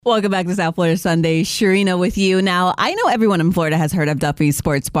Welcome back to South Florida Sunday. Sharina with you. Now, I know everyone in Florida has heard of Duffy's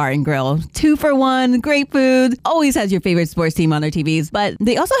Sports Bar and Grill. 2 for 1, great food, always has your favorite sports team on their TVs, but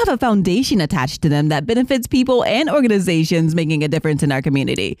they also have a foundation attached to them that benefits people and organizations making a difference in our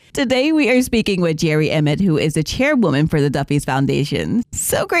community. Today, we are speaking with Jerry Emmett, who is the chairwoman for the Duffy's Foundation.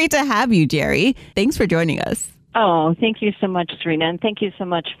 So great to have you, Jerry. Thanks for joining us. Oh, thank you so much, Serena, and thank you so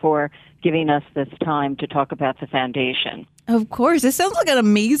much for giving us this time to talk about the foundation. Of course. This sounds like an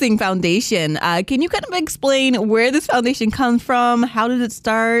amazing foundation. Can you kind of explain where this foundation comes from? How did it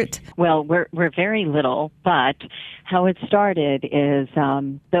start? Well, we're very little, but how it started is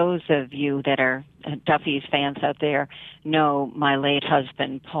those of you that are Duffy's fans out there know my late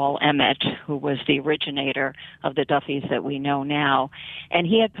husband, Paul Emmett, who was the originator of the Duffys that we know now. And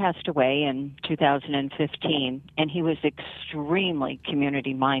he had passed away in 2015, and he was extremely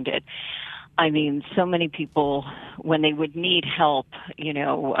community-minded. I mean, so many people, when they would need help,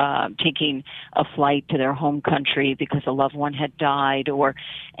 taking a flight to their home country because a loved one had died or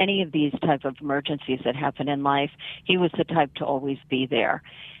any of these type of emergencies that happen in life, he was the type to always be there.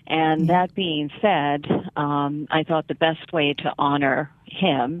 And that being said, I thought the best way to honor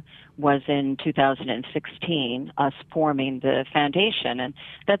him was in 2016, us forming the foundation. And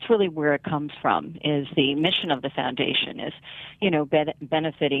that's really where it comes from, is the mission of the foundation is,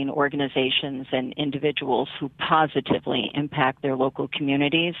 benefiting organizations and individuals who positively impact their local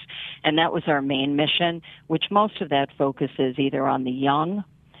communities. And that was our main mission, which most of that focuses either on the young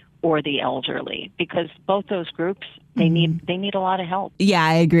or the elderly, because both those groups, they need a lot of help. Yeah,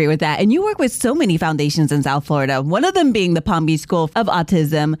 I agree with that. And you work with so many foundations in South Florida, one of them being the Palm Beach School of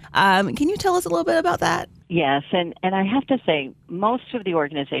Autism. Can you tell us a little bit about that? Yes, and I have to say, most of the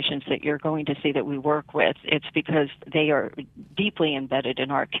organizations that you're going to see that we work with, it's because they are deeply embedded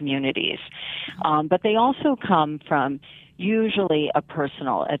in our communities. But they also come from usually a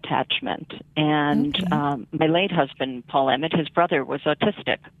personal attachment. And my late husband, Paul Emmett, his brother was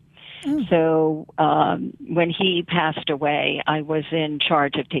autistic. So when he passed away, I was in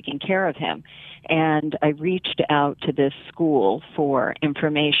charge of taking care of him. And I reached out to this school for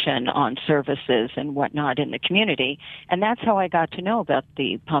information on services and whatnot in the community. And that's how I got to know about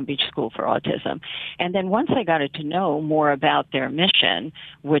the Palm Beach School for Autism. And then once I got to know more about their mission,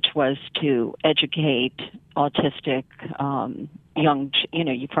 which was to educate autistic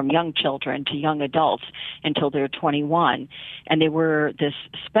from young children to young adults until they're 21. And they were this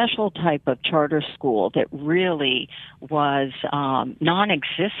special type of charter school that really was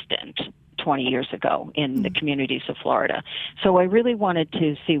non-existent 20 years ago in the communities of Florida. So I really wanted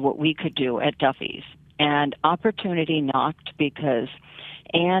to see what we could do at Duffy's. And opportunity knocked because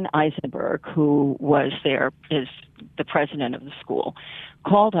Ann Eisenberg, who was is the president of the school,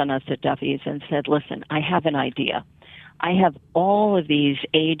 called on us at Duffy's and said, listen, I have an idea. I have all of these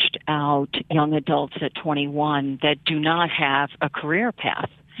aged out young adults at 21 that do not have a career path.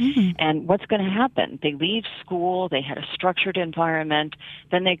 And what's going to happen? They leave school, they had a structured environment,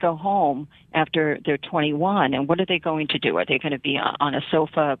 then they go home after they're 21, and what are they going to do? Are they going to be on a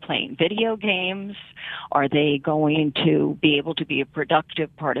sofa playing video games? Are they going to be able to be a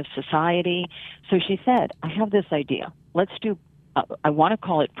productive part of society? So she said, I have this idea. Let's do I want to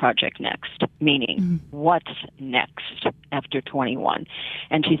call it Project Next, meaning what's next after 21?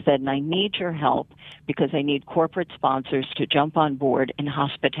 And she said, and I need your help because I need corporate sponsors to jump on board in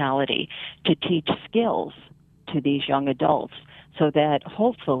hospitality to teach skills to these young adults so that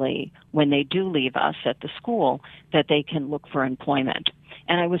hopefully when they do leave us at the school, that they can look for employment.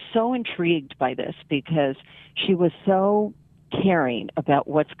 And I was so intrigued by this because she was so caring about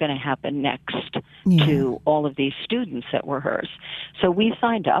what's going to happen next to all of these students that were hers. So we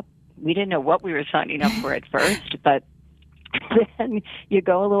signed up. We didn't know what we were signing up for at first, but then you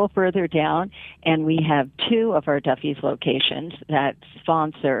go a little further down, and we have 2 of our Duffy's locations that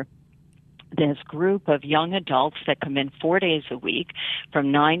sponsor this group of young adults that come in 4 days a week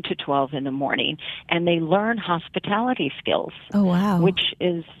from 9 to 12 in the morning, and they learn hospitality skills. Oh, wow. Which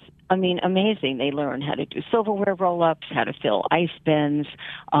is amazing. They learn how to do silverware roll-ups, how to fill ice bins.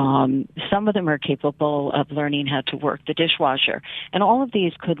 Some of them are capable of learning how to work the dishwasher. And all of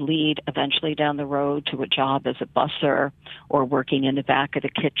these could lead eventually down the road to a job as a busser or working in the back of the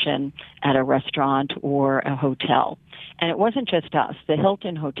kitchen at a restaurant or a hotel. And it wasn't just us. The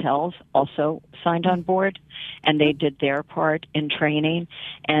Hilton hotels also signed on board, and they did their part in training.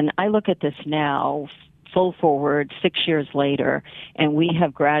 And I look at this now, full forward, 6 years later, and we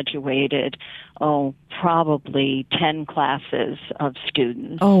have graduated, probably 10 classes of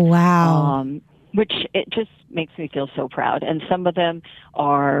students. Oh, wow. Which it just makes me feel so proud. And some of them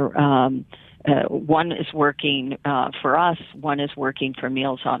are one is working for us, one is working for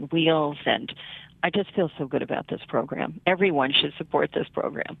Meals on Wheels, and I just feel so good about this program. Everyone should support this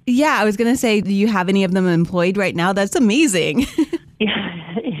program. Yeah, I was going to say, do you have any of them employed right now? That's amazing.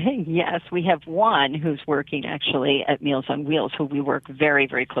 Yes, we have one who's working actually at Meals on Wheels, who we work very,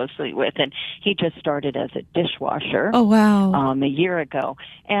 very closely with, and he just started as a dishwasher. Oh, wow. A year ago.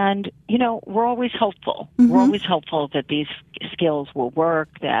 And, we're always hopeful. Mm-hmm. We're always hopeful that these skills will work,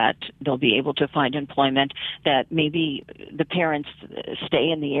 that they'll be able to find employment, that maybe the parents stay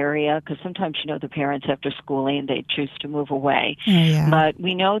in the area, because sometimes, the parents after schooling, they choose to move away. Oh, yeah. But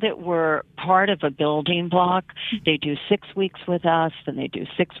we know that we're part of a building block. They do 6 weeks with us, then they do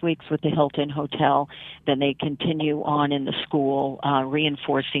 6 weeks with the Hilton Hotel, then they continue on in the school,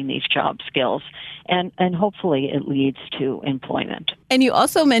 reinforcing these job skills, and hopefully it leads to employment. And you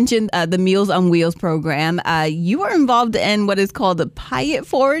also mentioned the Meals on Wheels program. You are involved in what is called the Pay It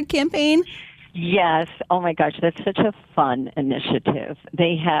Forward campaign. Yes. Oh, my gosh. That's such a fun initiative.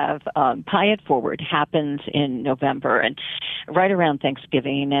 They have Pay It Forward happens in November and right around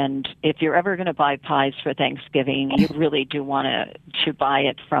Thanksgiving. And if you're ever going to buy pies for Thanksgiving, you really do want to buy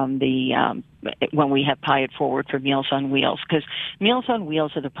it from the when we have Pay It Forward for Meals on Wheels, because Meals on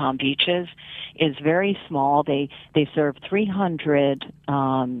Wheels of the Palm Beaches is very small. They serve 300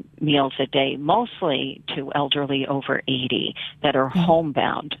 meals a day, mostly to elderly over 80 that are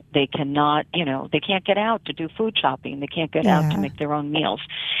homebound. They cannot, they can't get out to do food shopping. They can't get out to make their own meals.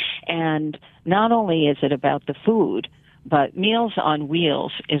 And not only is it about the food, but Meals on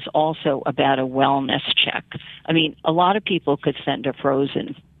Wheels is also about a wellness check. I mean, a lot of people could send a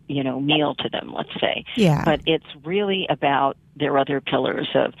frozen meal to them, let's say. Yeah. But it's really about their other pillars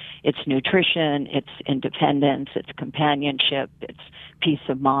of its nutrition, its independence, its companionship, its peace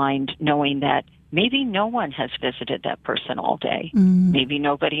of mind, knowing that maybe no one has visited that person all day. Mm. Maybe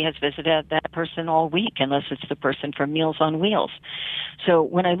nobody has visited that person all week unless it's the person from Meals on Wheels. So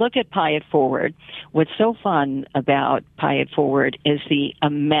when I look at Pay It Forward, what's so fun about Pay It Forward is the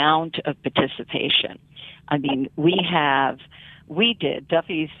amount of participation. I mean,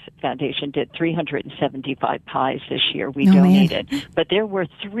 Duffy's Foundation did 375 pies this year. We donated. Man. But there were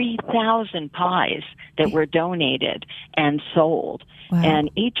 3,000 pies that were donated and sold. Wow.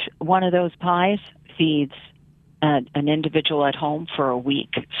 And each one of those pies feeds an individual at home for a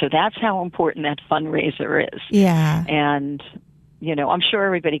week. So that's how important that fundraiser is. Yeah. And, I'm sure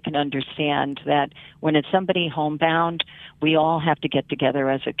everybody can understand that when it's somebody homebound, we all have to get together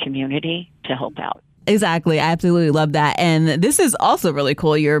as a community to help out. Exactly. I absolutely love that. And this is also really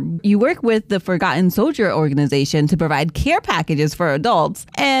cool. You work with the Forgotten Soldier organization to provide care packages for adults.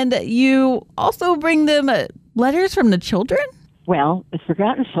 And you also bring them letters from the children? Well, the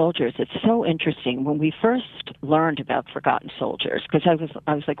Forgotten Soldiers, it's so interesting. When we first learned about Forgotten Soldiers, because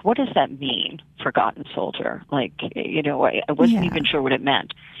I was like, what does that mean, Forgotten Soldier? Like, I wasn't even sure what it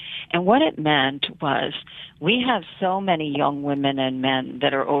meant. And what it meant was we have so many young women and men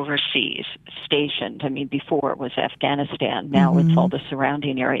that are overseas stationed. I mean, before it was Afghanistan. Now it's all the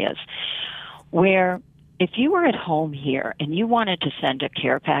surrounding areas where if you were at home here and you wanted to send a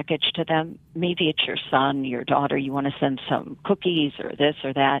care package to them, maybe it's your son, your daughter, you want to send some cookies or this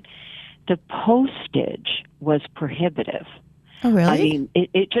or that, the postage was prohibitive. Oh, really? I mean,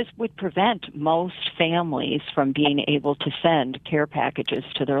 it just would prevent most families from being able to send care packages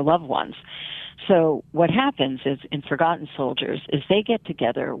to their loved ones. So what happens is in Forgotten Soldiers is they get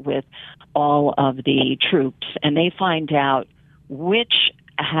together with all of the troops and they find out which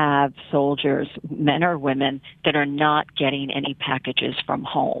have soldiers, men or women, that are not getting any packages from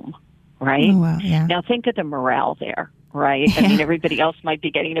home, right? Oh, wow, yeah. Now think of the morale there. Right? I mean, everybody else might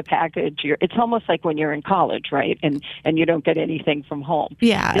be getting a package. It's almost like when you're in college, right? And you don't get anything from home.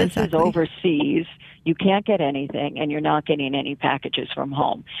 Yeah, this exactly. is overseas. You can't get anything, and you're not getting any packages from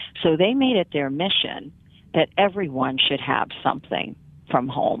home. So they made it their mission that everyone should have something from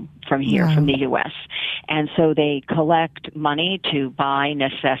home, from here, from the U.S. And so they collect money to buy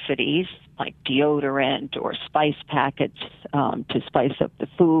necessities like deodorant or spice packets to spice up the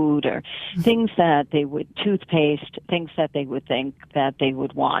food, or things that they would, toothpaste, things that they would think that they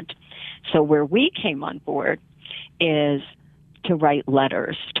would want. So where we came on board is to write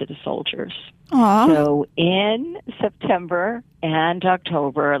letters to the soldiers. Aww. So in September and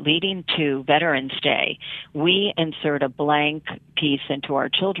October, leading to Veterans Day, we insert a blank piece into our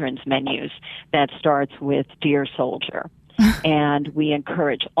children's menus that starts with Dear Soldier. And we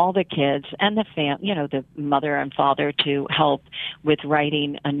encourage all the kids and the mother and father to help with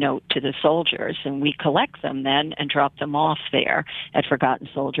writing a note to the soldiers. And we collect them then and drop them off there at Forgotten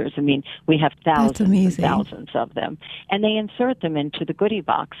Soldiers. I mean, we have thousands and thousands of them. And they insert them into the goodie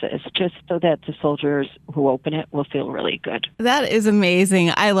boxes just so that the soldiers who open it will feel really good. That is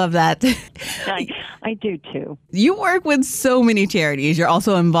amazing. I love that. I do too. You work with so many charities. You're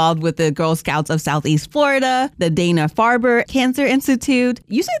also involved with the Girl Scouts of Southeast Florida, the Dana-Farber Cancer Institute.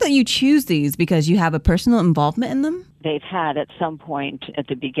 You say that you choose these because you have a personal involvement in them? They've had at some point at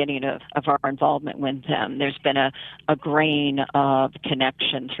the beginning of our involvement with them, there's been a grain of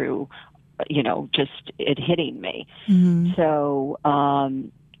connection through, just it hitting me. Mm-hmm. So,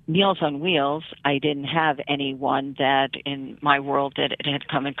 Meals on Wheels, I didn't have anyone that in my world that it had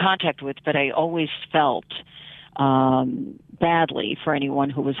come in contact with, but I always felt badly for anyone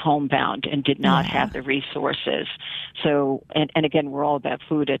who was homebound and did not have the resources. So, and again, we're all about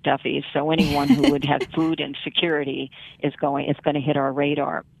food at Duffy's. So anyone who would have food insecurity it's going to hit our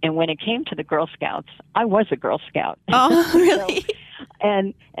radar. And when it came to the Girl Scouts, I was a Girl Scout. Oh, really?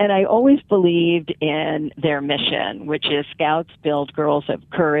 And I always believed in their mission, which is Scouts build girls of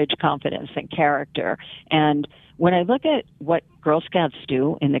courage, confidence, and character. And when I look at what Girl Scouts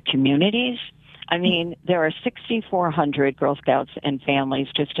do in the communities, I mean, there are 6,400 Girl Scouts and families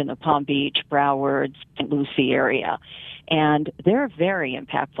just in the Palm Beach, Broward, St. Lucie area. And they're very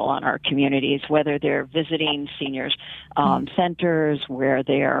impactful on our communities, whether they're visiting seniors centers, where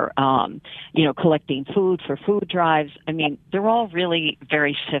they're, collecting food for food drives. I mean, they're all really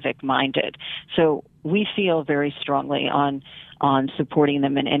very civic-minded. So we feel very strongly on supporting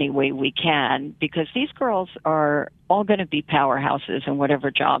them in any way we can, because these girls are all going to be powerhouses in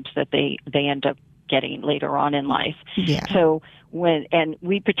whatever jobs that they end up getting later on in life. Yeah. So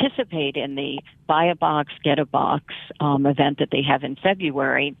we participate in the Buy a Box, Get a Box event that they have in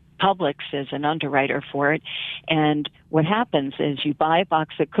February. Publix is an underwriter for it. And what happens is you buy a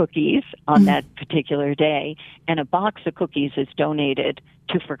box of cookies on that particular day, and a box of cookies is donated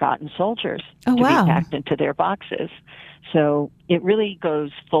to Forgotten Soldiers to be packed into their boxes. So it really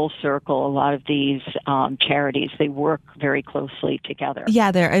goes full circle. A lot of these charities, they work very closely together.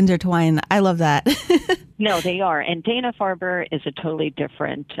 Yeah, they're intertwined. I love that. No, they are. And Dana-Farber is a totally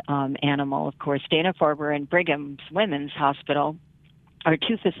different animal, of course. Dana-Farber and Brigham's Women's Hospital are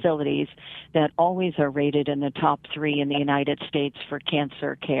two facilities that always are rated in the top 3 in the United States for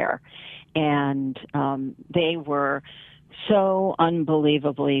cancer care. And they were so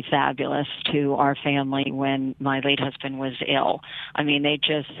unbelievably fabulous to our family when my late husband was ill. I mean, they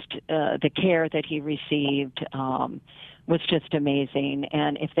just, the care that he received was just amazing.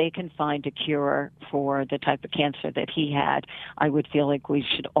 And if they can find a cure for the type of cancer that he had, I would feel like we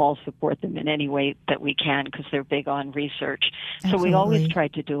should all support them in any way that we can, because they're big on research. Absolutely. So we always try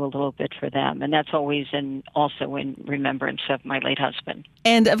to do a little bit for them. And that's always also in remembrance of my late husband.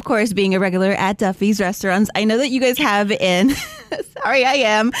 And of course, being a regular at Duffy's restaurants, I know that you guys have an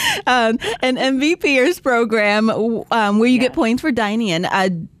MVPers program where you get points for dining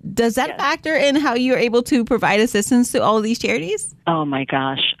in. Does that factor in how you're able to provide assistance to all of these charities? Oh my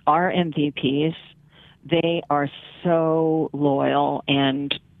gosh, our MVPs, they are so loyal,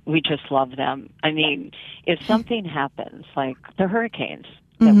 and we just love them. I mean, if something happens, like the hurricanes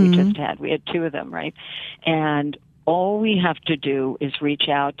that we just had, we had 2 of them, right? And all we have to do is reach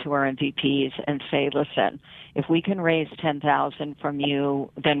out to our MVPs and say, listen, if we can raise $10,000 from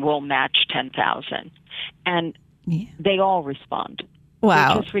you, then we'll match $10,000. And they all respond.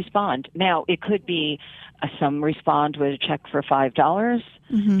 Wow. They just respond. Now, it could be some respond with a check for $5.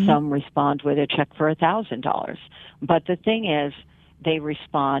 Some respond with a check for $1,000. But the thing is, they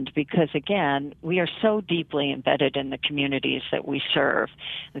respond because, again, we are so deeply embedded in the communities that we serve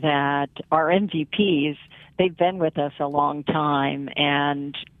that our MVPs, they've been with us a long time.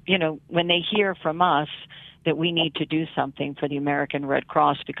 And, when they hear from us that we need to do something for the American Red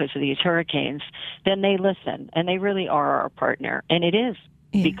Cross because of these hurricanes, then they listen, and they really are our partner. And it is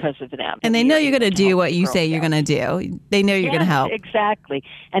because of them. And they know you're going to do what you say you're going to do. They know you're going to help. Exactly.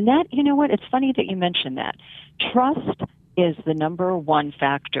 And that, it's funny that you mentioned that. Trust is the number one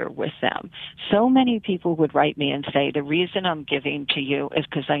factor with them. So many people would write me and say, the reason I'm giving to you is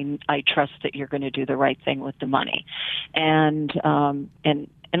because I trust that you're going to do the right thing with the money. And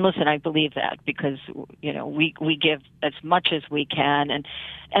And listen, I believe that because, we give as much as we can,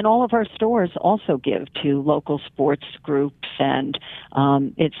 and all of our stores also give to local sports groups, and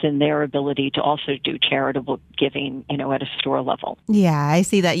it's in their ability to also do charitable giving, at a store level. Yeah, I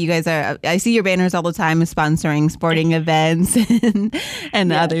see that you guys I see your banners all the time sponsoring sporting events and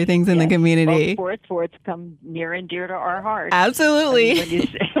Yes, other things in the community. Well, sports come near and dear to our hearts. Absolutely. I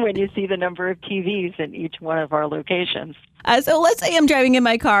mean, when you see the number of TVs in each one of our locations. So let's say I'm driving in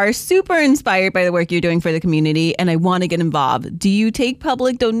my car, super inspired by the work you're doing for the community, and I want to get involved. Do you take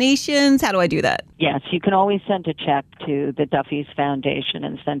public donations? How do I do that? Yes, you can always send a check to the Duffy's Foundation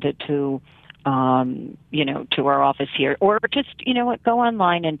and send it to, to our office here. Or just, go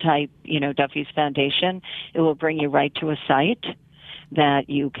online and type, Duffy's Foundation. It will bring you right to a site that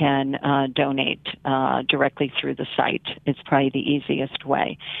you can donate directly through the site. It's probably the easiest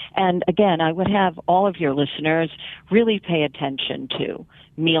way. And again, I would have all of your listeners really pay attention to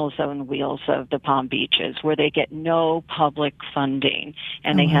Meals on Wheels of the Palm Beaches, where they get no public funding,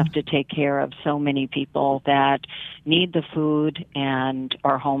 and they have to take care of so many people that need the food and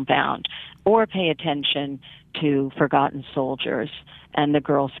are homebound. Or pay attention to Forgotten Soldiers and the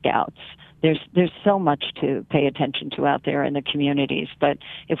Girl Scouts. There's so much to pay attention to out there in the communities, but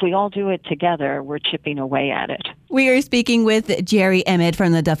if we all do it together, we're chipping away at it. We are speaking with Jerry Emmett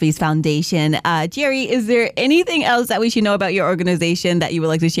from the Duffy's Foundation. Jerry, is there anything else that we should know about your organization that you would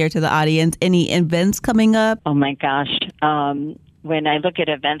like to share to the audience? Any events coming up? Oh my gosh. When I look at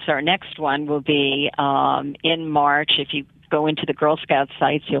events, our next one will be in March. If you go into the Girl Scout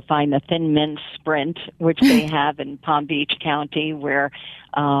sites, you'll find the Thin Mint Sprint, which they have in Palm Beach County, where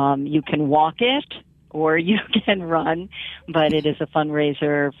you can walk it or you can run, but it is a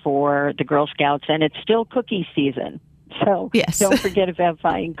fundraiser for the Girl Scouts, and it's still cookie season. So yes. Don't forget about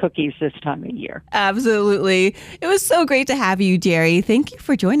buying cookies this time of year. Absolutely. It was so great to have you, Jerry. Thank you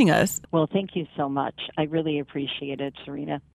for joining us. Well, thank you so much. I really appreciate it, Serena.